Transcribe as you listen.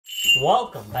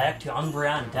Welcome back to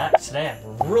UmbreonDex. Today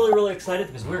I'm really excited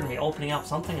because we're going to be opening up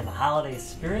something in the holiday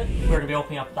spirit. We're going to be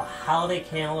opening up the holiday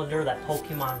calendar that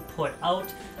Pokemon put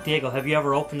out. Diego, have you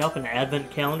ever opened up an advent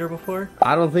calendar before?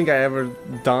 I don't think I ever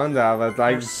done that, but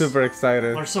I'm super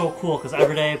excited. They're so cool because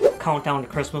every day, countdown to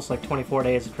Christmas, like 24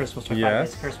 days of Christmas or 5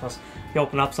 days of Christmas, you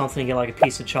open up something, you get like a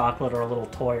piece of chocolate or a little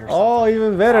toy or something. Oh,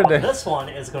 even better than this one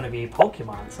is going to be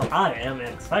Pokemon, so I am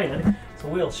excited. So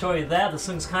we'll show you that. This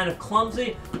thing's kind of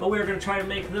clumsy, but we're going to try to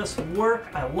make this work.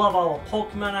 I love all the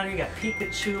Pokemon on here. You got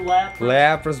Pikachu,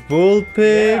 Lapras,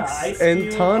 Bullpix,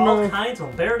 and ton all kinds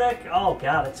of Bear Deck. Oh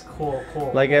god, it's cool.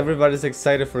 Like everybody's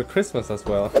excited for Christmas as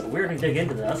well. So we're going to dig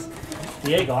into this.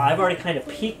 Diego, I've already kind of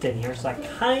peeked in here, so I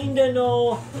kind of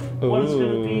know what it's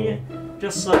going to be.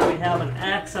 Just so we have an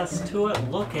access to it.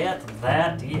 Look at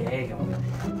that, Diego.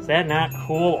 Is that not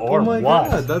cool or what? Oh my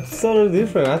god, that's so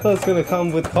different. I thought it's going to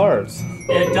come with cards.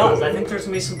 It does. I think there's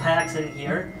going to be some packs in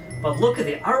here. But look at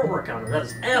the artwork on it. That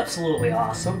is absolutely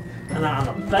awesome. And then on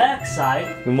the back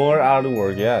side... more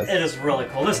artwork, yes. It is really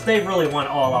cool. They really went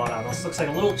all out on this. Looks like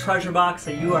a little treasure box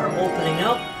that you are opening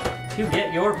up to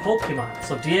get your Pokemon.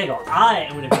 So Diego, I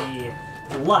am going to be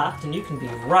left and you can be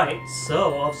right.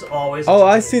 So, as always... Oh,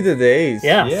 I see the days.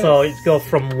 Yeah, yes. So you go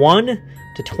from 1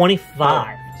 to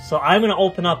 25. So I'm going to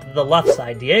open up the left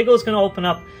side. Diego's going to open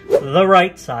up the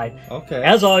right side. Okay.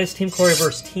 As always, Team Corey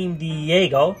versus Team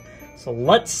Diego. So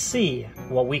let's see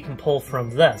what we can pull from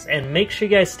this. And make sure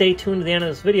you guys stay tuned to the end of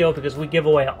this video because we give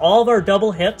away all of our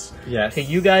double hits to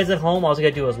you guys at home. All you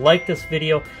gotta do is like this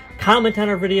video, comment on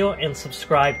our video, and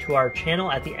subscribe to our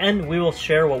channel. At the end, we will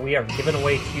share what we are giving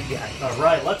away to you guys. All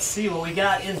right, let's see what we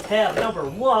got in tab number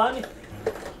 1.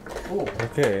 Ooh.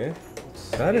 Okay.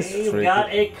 That is freaky. We got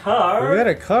a card. We got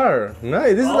a card.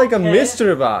 Nice. This is like a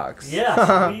mystery box.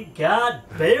 Yes, we got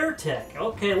Beartic.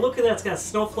 Okay, look at that. It's got a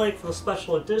snowflake for the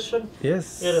special edition.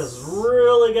 Yes. It has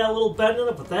really got a little bend in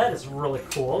it, but that is really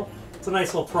cool. It's a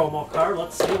nice little promo card.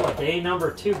 Let's see what day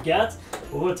number 2 gets.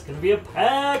 Ooh, it's going to be a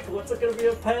pack. What's it going to be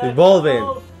a pack? Evolving.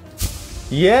 Oh,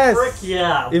 yes. frick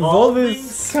yeah. Evolving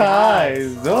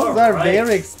Skies. Those are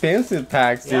very expensive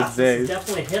packs these days. This is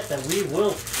definitely a hit that we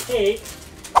will take.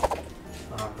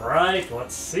 Alright,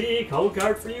 let's see. Code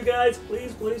card for you guys.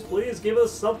 Please give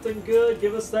us something good.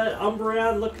 Give us that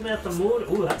Umbreon looking at the moon.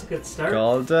 Ooh, that's a good start.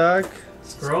 Golduck.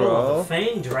 Scroll of the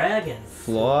Fang Dragon.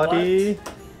 Floaty.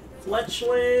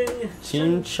 Fletchling.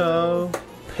 Chincho.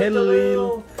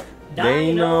 Petalil.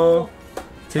 Dino.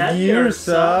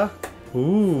 Teddiursa.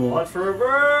 Ooh. What for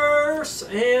reverse?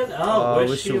 And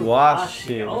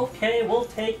Wishy-Washy. Okay, we'll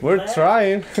take We're that.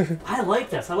 trying. I like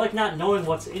this. I like not knowing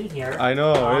what's in here. I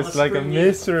know. It's like a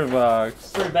mystery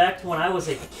box. Turn back to when I was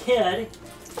a kid.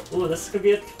 Ooh, this is going to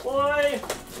be a toy.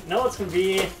 No, it's going to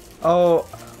be... Oh,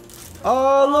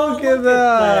 look at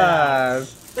that.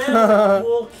 That's a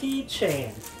cool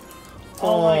keychain.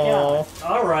 Oh my god.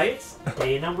 Alright,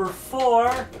 day number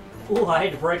 4. Ooh, I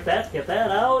had to break that to get that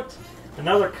out.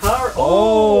 Another card.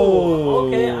 Oh,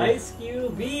 okay, Ice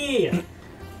QB.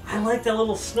 I like that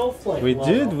little snowflake. We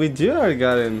did already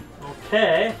got him.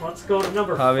 Okay, let's go to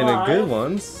number 5. Having a good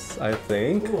ones, I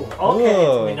think. Ooh,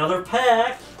 okay, another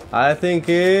pack. I think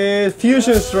it's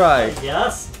Fusion Strike.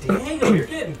 Yes, Diego, you're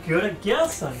getting good at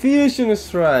guessing. Fusion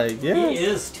Strike, yes. He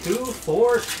is 2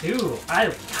 for 2.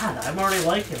 God, I'm already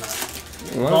liking that.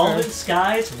 Evolving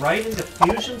Skies right into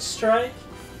Fusion Strike.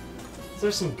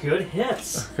 There's some good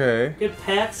hits. Okay. Good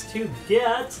packs to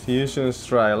get. Fusion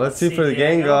Strike. Let's see for the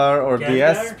Gengar or the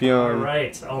Espeon.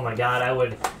 Alright. Oh my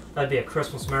god, that'd be a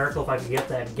Christmas miracle if I could get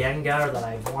that Gengar that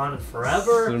I've wanted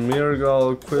forever.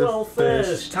 Miracle,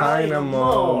 Quillfish,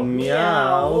 Dynamo,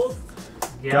 Meowth,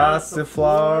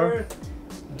 Gossifleur,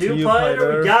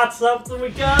 Dewpider, we got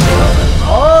something,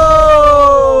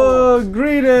 Oh,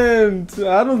 Greedent!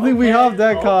 I don't think we have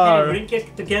that card. We didn't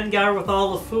get the Gengar with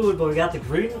all the food, but we got the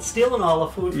Greedent stealing all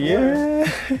the food for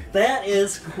us. That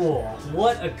is cool.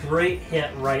 What a great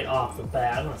hit right off the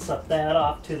bat. I'm going to set that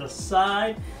off to the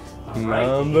side.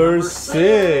 Number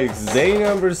 6. Day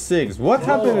number 6. What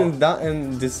happened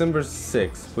in December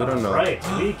 6th? We don't know. Right,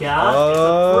 we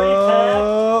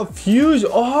got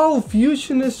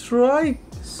Fusion Strike.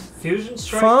 Fusion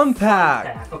Strike Fun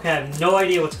pack. Okay, I have no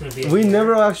idea what's going to be in We here.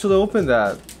 never actually opened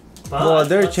that. But well,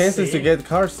 there are chances to get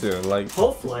cards too. Like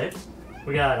hopefully,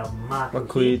 we got a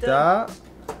Makuhita,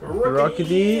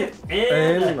 Rockety,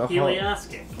 and a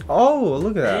Heliosky. Oh,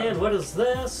 look at that. And what is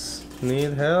this?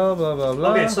 Need help, blah blah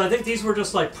blah. Okay, so I think these were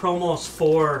just like promos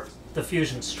for the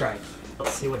Fusion Strike.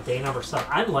 Let's see what day number 7.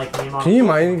 I'm liking them all. Can you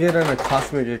mind getting a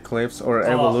Cosmic Eclipse or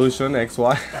Evolution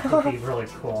XY? That would be really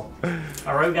cool.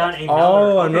 Alright, we got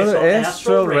another. Another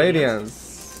Astral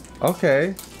Radiance.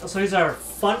 Okay. So these are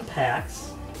fun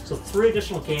packs. So 3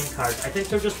 additional game cards. I think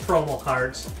they're just promo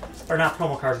cards. Or not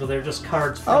promo cards, but they're just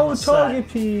cards from the set.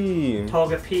 Togepi!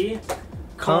 Togepi.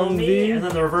 Combi, and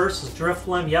then the reverse is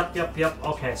Drifblim. Yep.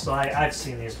 Okay, so I've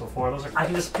seen these before. Those are, I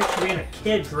can just picture being a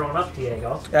kid growing up,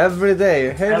 Diego. Every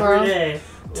day. Hey, Every Mom. day.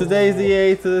 Today's the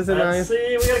 8th, today's the 9th. Let's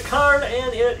see, we got a card,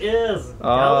 and it is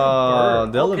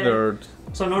Delibird. Okay.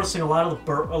 So I'm noticing a lot of the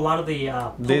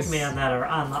Pokemon that are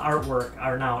on the artwork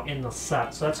are now in the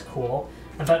set, so that's cool.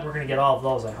 I bet we're gonna get all of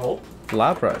those. I hope.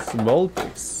 Lapras,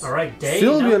 Vulpix. All right, day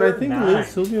Sylveon. number I think 9. it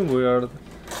is Sylveon weird.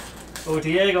 Oh,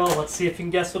 Diego, let's see if you can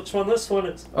guess which one this one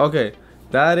is. Okay,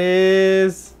 that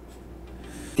is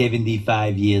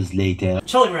 75 years later.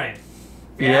 Chilling Reign.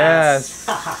 Yes.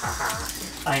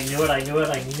 I knew it. I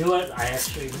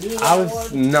actually knew that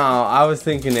I was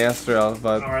thinking Astral,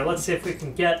 but all right, let's see if we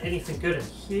can get anything good in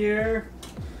here.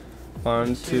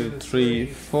 1, 2, 3,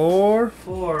 4.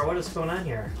 4. What is going on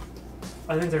here?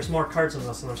 I think there's more cards in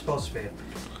this than there's supposed to be.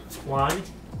 1,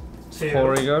 2,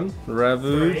 Porygon,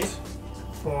 Ravoot, 3,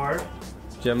 4,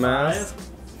 Jamas,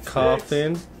 5,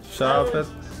 Coffin, 6, Sharpet,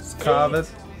 Scarvet,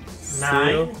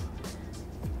 9, Seal.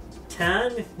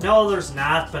 10. No, there's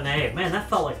not B'nai. Man, that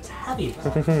felt like it's heavy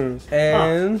though.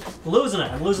 And losing it.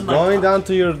 I'm losing my going down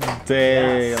to your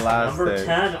day, yes, last number day.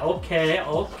 10.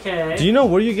 Okay. Do you know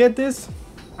where you get this?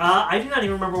 I do not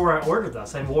even remember where I ordered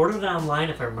this. I ordered it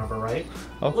online if I remember right.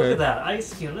 Okay. Look at that.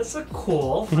 Ice Cube. This is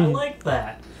cool. I like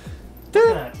that. Look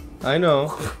at that. I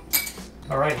know.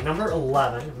 Alright, number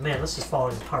 11. Man, this is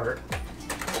falling apart.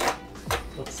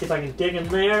 Let's see if I can dig in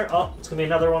there. Oh, it's going to be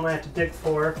another one I have to dig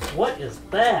for. What is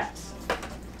that?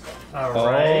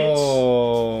 Alright.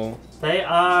 Oh. They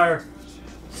are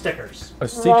stickers.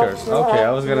 Stickers. Okay,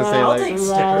 I was gonna say I'll like take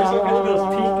stickers. Look at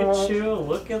those Pikachu.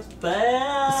 Look at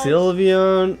that.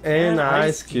 Sylveon and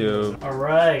Ice Cube.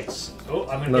 Alright. Oh,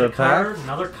 I'm going to get a card.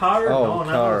 Another card. Oh, no,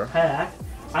 another card. pack.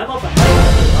 I'm up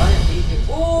ahead. Ryan beat me.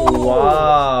 Ooh.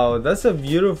 Wow, that's a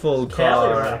beautiful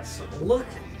card. Calyrex. Look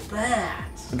at that.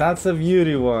 That's a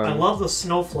beauty one. I love the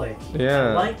snowflake. Yeah.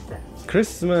 I like that.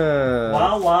 Christmas.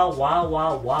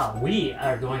 Wow. We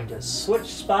are going to switch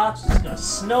spots. It's going to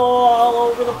snow all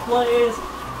over the place.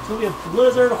 It's going to be a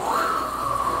blizzard.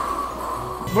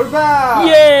 We're back!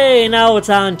 Yay! Now it's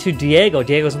on to Diego.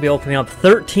 Diego's going to be opening up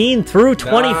 13 through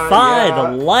 25, yeah.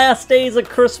 the last days of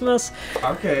Christmas.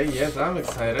 Okay, yes, I'm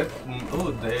excited.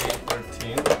 Oh, day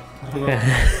 13.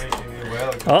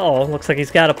 Uh-oh, looks like he's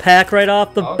got a pack right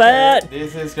off the bat.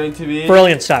 This is going to be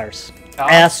Brilliant Stars.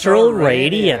 Astral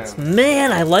Radiance.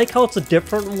 Man, I like how it's a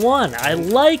different one. I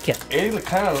like it. It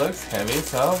kind of looks heavy,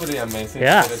 so pretty amazing.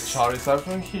 Yeah. Get a Charizard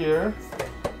from here.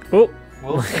 Oh.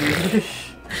 We'll see.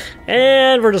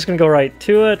 And we're just going to go right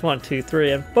to it. 1, 2,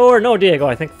 3, and 4. No, Diego,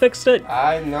 I think fixed it.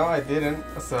 I didn't.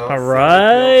 So all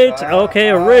right.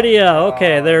 Okay, Iridia.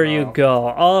 Okay, there you go.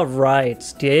 All right.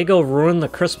 Diego ruined the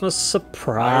Christmas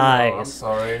surprise. I'm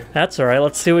sorry. That's all right.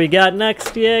 Let's see what we got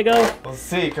next, Diego. We'll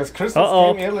see, because Christmas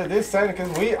came early this time,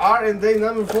 because we are in day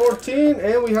number 14,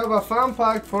 and we have a fan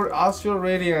pack for Astral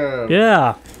Radiance.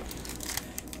 Yeah.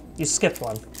 You skipped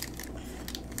one.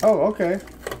 Oh, okay.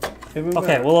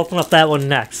 Okay, we'll open up that one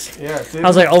next. Yeah, I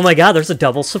was like, oh my god, there's a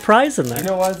double surprise in there. You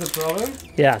know what's the problem?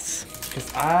 Yes.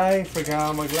 Because I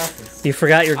forgot my glasses. You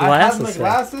forgot your glasses? I have my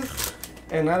glasses,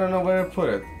 and I don't know where to put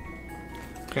it.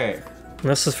 Okay.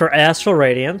 This is for Astral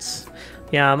Radiance.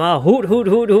 Yeah, I'm a hoot.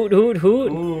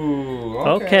 Ooh,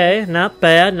 okay, not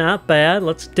bad.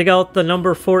 Let's dig out the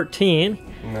number 14.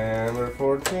 Number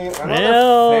 14.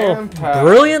 Oh,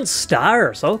 Brilliant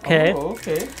Stars. Okay. Oh,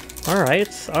 okay. All right.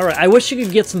 I wish you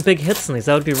could get some big hits in these.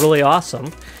 That would be really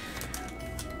awesome.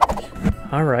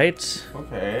 All right.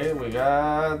 Okay, we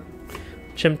got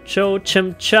Chimcho,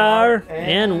 Chimchar,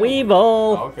 and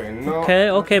Weevil. Okay, no.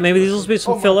 Okay. Maybe these will be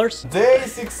some fillers. Day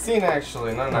 16,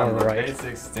 actually. No, right. Day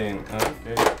 16.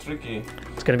 Okay, tricky.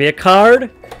 It's gonna be a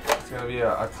card. It's gonna be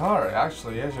a card,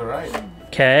 actually. Yes, you're right.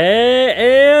 Okay,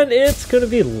 and it's gonna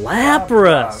be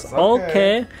Lapras.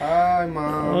 Okay. Hi,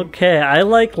 Mom. Okay, I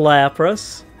like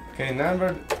Lapras. Okay,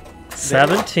 number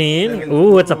 17.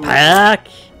 Ooh, it's a pack.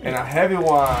 And a heavy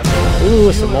one.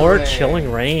 Ooh, some more Chilling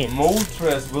Reign.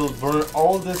 Moltres will burn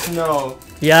all the snow.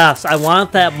 Yes, I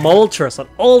want that Moltres, an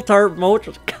Alt-Art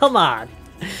Moltres. Come on.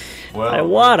 Well, I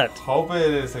want it. Hope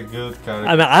it is a good card.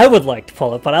 I mean, I would like to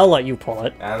pull it, but I'll let you pull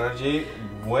it. Energy,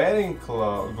 Wedding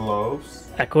Globes.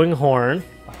 Echoing Horn.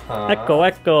 Echo.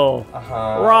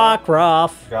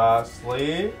 Rockruff.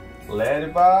 Ghastly,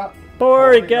 Ladybug.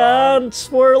 Porygon,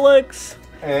 Swirlix.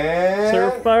 And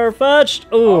Surfire fetched.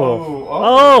 Ooh.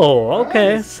 Oh,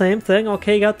 okay. Nice. Same thing.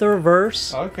 Okay, got the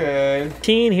reverse. Okay.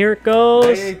 18, here it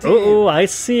goes. Ooh, I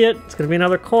see it. It's going to be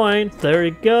another coin. There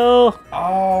you go.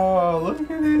 Oh, look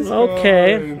at this.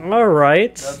 Okay. Coin. All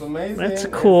right. That's amazing. That's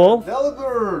cool.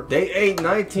 Day 8,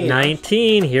 19.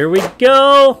 19, here we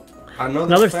go.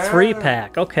 Another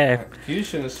 3-pack. Okay.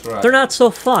 Fusion strike. They're not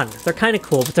so fun. They're kind of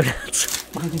cool, but they're not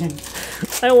so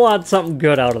fun. I want something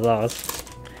good out of those.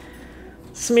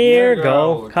 Smear,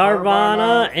 go,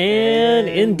 Carvana, and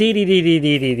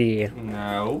Indeedee.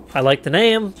 No. I like the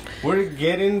name. We're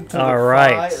getting to all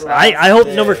right. I hope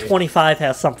number 25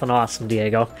 has something awesome,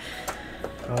 Diego.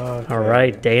 Okay. All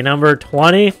right, day number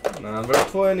 20. Number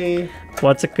 20.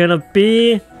 What's it gonna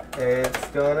be? It's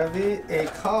gonna be a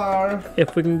car.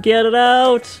 If we can get it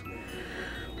out.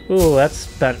 Ooh, that's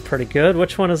bent pretty good.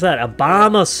 Which one is that?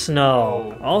 Obama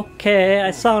Snow. Okay,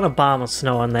 I saw an Obama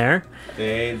Snow in there.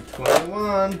 Day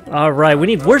 21. All right, we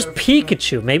need. Where's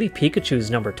Pikachu? Maybe Pikachu's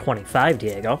number 25,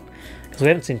 Diego. Because we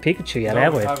haven't seen Pikachu yet,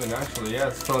 have we? We haven't actually.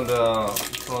 Yes, from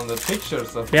the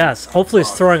pictures of. Yes, hopefully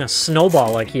he's throwing a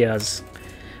snowball like he is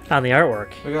on the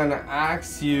artwork. We're gonna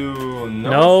ask you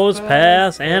nose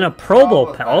pass and a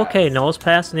Probo pass. Okay, nose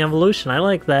pass and the evolution. I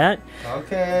like that.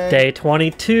 Okay. Day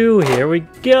 22. Here we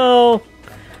go.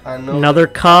 Another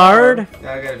card.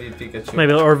 Yeah, I gotta be Pikachu.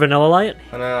 Maybe or Vanilla Light.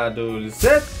 And I do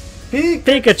set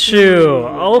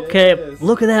Pikachu. Okay, yes.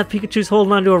 Look at that. Pikachu's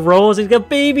holding onto a rose. He's got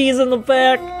babies in the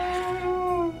back.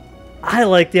 I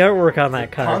like the artwork on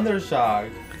that card.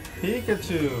 Thundershock.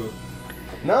 Pikachu.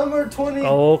 Number 20.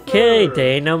 Okay,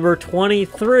 day number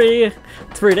 23.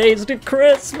 3 days to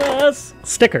Christmas.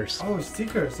 Stickers. Oh,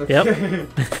 stickers. Okay. Yep.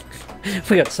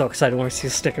 We got so excited when we see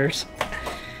stickers.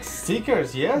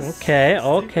 Stickers, yes. Okay,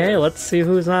 okay. Let's see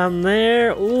who's on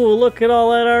there. Ooh, look at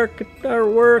all that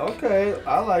artwork. Okay,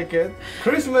 I like it.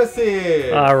 Christmas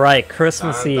Eve. All right,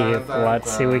 Christmas Eve.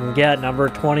 Let's see what we can get. Number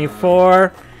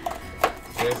 24.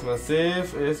 Christmas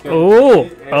Eve is going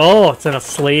to be it's in a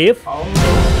sleeve.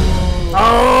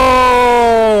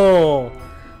 Oh,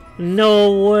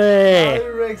 no way.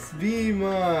 Pyrex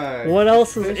Beamer. What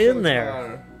else is in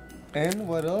there? And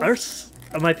what else?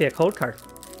 It might be a code card.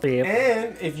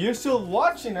 And if you're still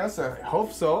watching us, I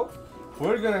hope so,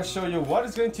 we're gonna show you what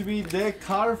is going to be the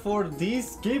card for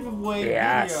this giveaway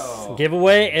video.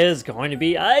 Giveaway is going to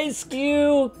be Ice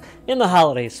Cube in the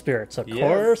holiday spirits, of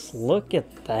course. Look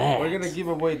at that. We're gonna give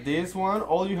away this one.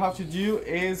 All you have to do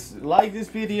is like this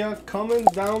video,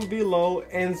 comment down below,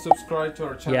 and subscribe to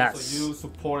our channel so you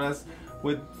support us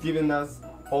with giving us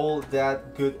all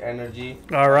that good energy.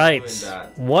 All right.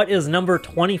 What is number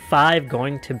 25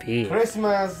 going to be?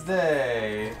 Christmas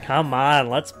Day. Come on,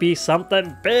 let's be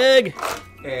something big.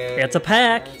 It's a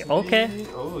pack. Okay.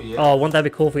 Oh, wouldn't that be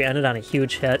cool if we ended on a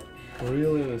huge hit?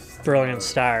 Brilliant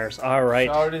Stars. All right.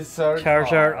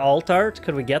 Charizard Alt Art.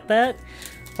 Could we get that?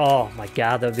 Oh my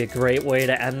God, that would be a great way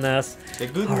to end this. The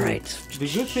good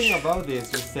thing about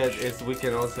this is we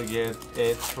can also get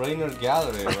a trainer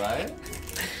gallery, right?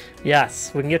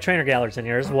 Yes, we can get trainer galleries in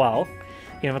here as well.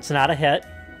 You know, it's not a hit.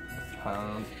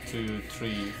 1, 2,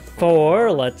 3,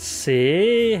 4. Let's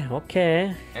see.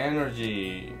 Okay.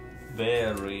 Energy.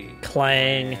 Berry.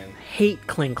 Clang. Hate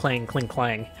cling, clang, cling,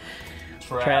 clang.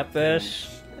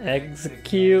 Trappish.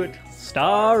 Execute.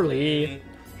 Starly.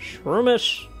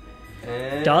 Shroomish.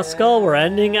 Duskull, we're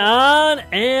ending on.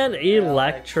 And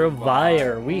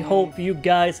Electivire. We hope you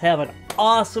guys have an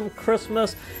awesome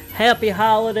Christmas. Happy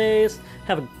holidays.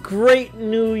 Have a great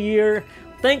new year.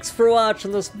 Thanks for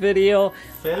watching this video.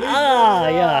 Feliz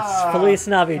yes. Feliz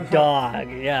Navidad.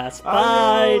 Yes.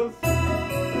 Bye.